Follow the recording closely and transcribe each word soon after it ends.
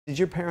Did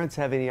your parents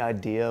have any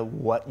idea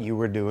what you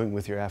were doing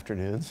with your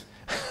afternoons?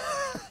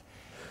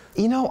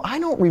 You know, I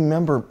don't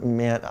remember,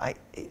 man.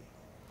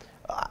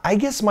 I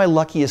guess my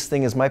luckiest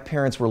thing is my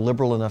parents were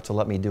liberal enough to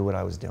let me do what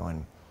I was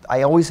doing.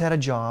 I always had a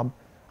job.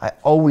 I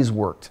always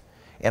worked.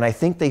 And I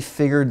think they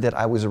figured that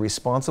I was a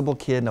responsible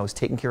kid and I was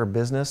taking care of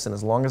business, and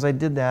as long as I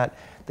did that,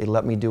 they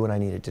let me do what I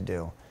needed to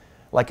do.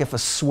 Like if a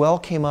swell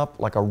came up,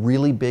 like a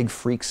really big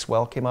freak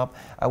swell came up,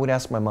 I would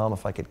ask my mom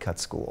if I could cut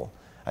school.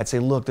 I'd say,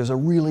 look, there's a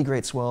really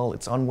great swell.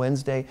 It's on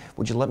Wednesday.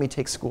 Would you let me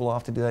take school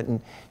off to do that?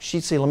 And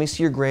she'd say, let me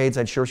see your grades.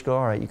 I'd sure go,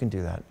 all right, you can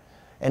do that.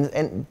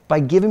 And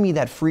by giving me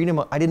that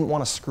freedom, I didn't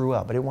want to screw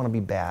up. I didn't want to be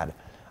bad.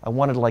 I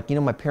wanted to, like, you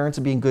know, my parents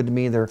are being good to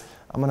me.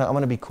 I'm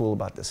gonna be cool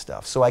about this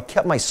stuff. So I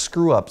kept my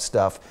screw up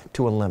stuff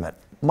to a limit.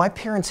 My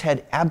parents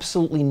had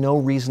absolutely no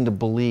reason to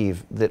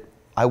believe that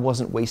I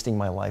wasn't wasting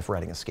my life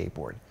riding a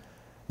skateboard.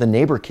 The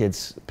neighbor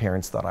kids'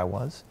 parents thought I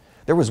was.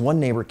 There was one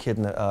neighbor kid,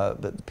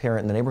 the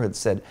parent in the neighborhood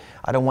said,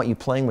 I don't want you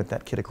playing with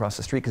that kid across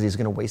the street because he's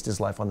going to waste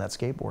his life on that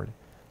skateboard.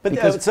 But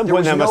at some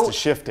point that must have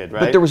shifted, right?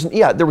 But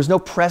there was no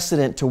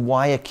precedent to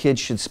why a kid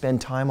should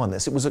spend time on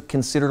this. It was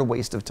considered a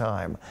waste of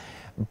time.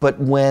 But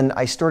when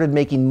I started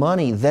making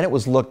money, then it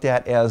was looked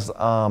at as,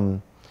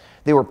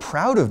 they were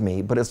proud of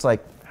me, but it's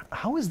like,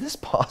 how is this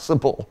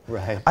possible?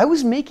 Right. I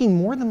was making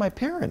more than my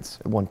parents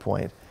at one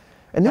point.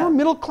 And they were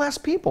middle-class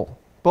people,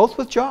 both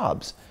with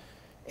jobs.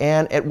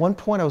 And at one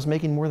point, I was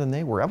making more than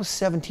they were. I was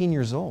 17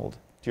 years old.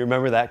 Do you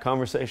remember that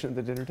conversation at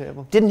the dinner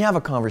table? Didn't have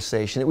a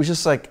conversation. It was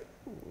just like,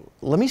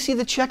 let me see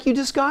the check you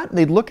just got. And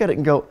they'd look at it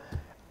and go,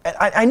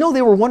 I know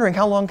they were wondering,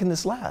 how long can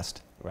this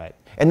last? Right.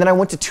 And then I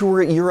went to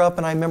tour Europe,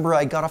 and I remember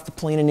I got off the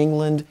plane in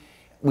England.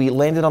 We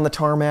landed on the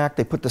tarmac.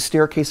 They put the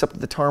staircase up to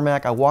the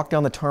tarmac. I walked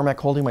down the tarmac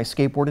holding my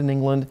skateboard in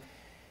England.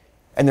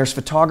 And there's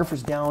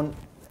photographers down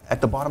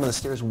at the bottom of the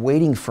stairs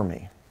waiting for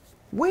me.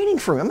 Waiting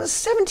for me. I'm a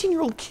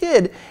 17-year-old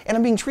kid, and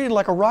I'm being treated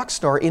like a rock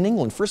star in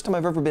England. First time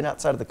I've ever been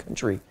outside of the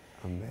country.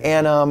 Amazing.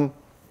 And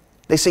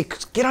they say,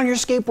 get on your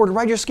skateboard,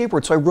 ride your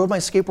skateboard. So I rode my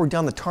skateboard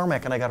down the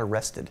tarmac, and I got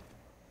arrested.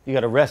 You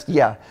got arrested?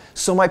 Yeah.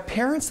 So my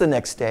parents the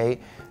next day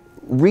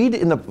read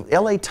in the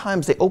LA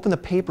Times, they open the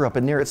paper up,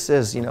 and there it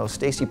says, you know,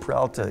 Stacy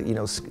Peralta, you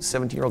know,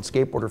 17-year-old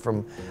skateboarder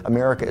from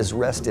America is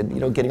arrested,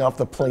 you know, getting off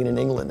the plane in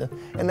England.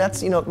 And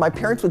that's, you know, my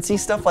parents would see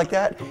stuff like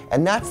that,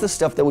 and that's the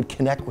stuff that would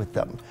connect with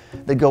them.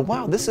 They'd go,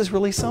 wow, this is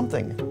really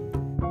something.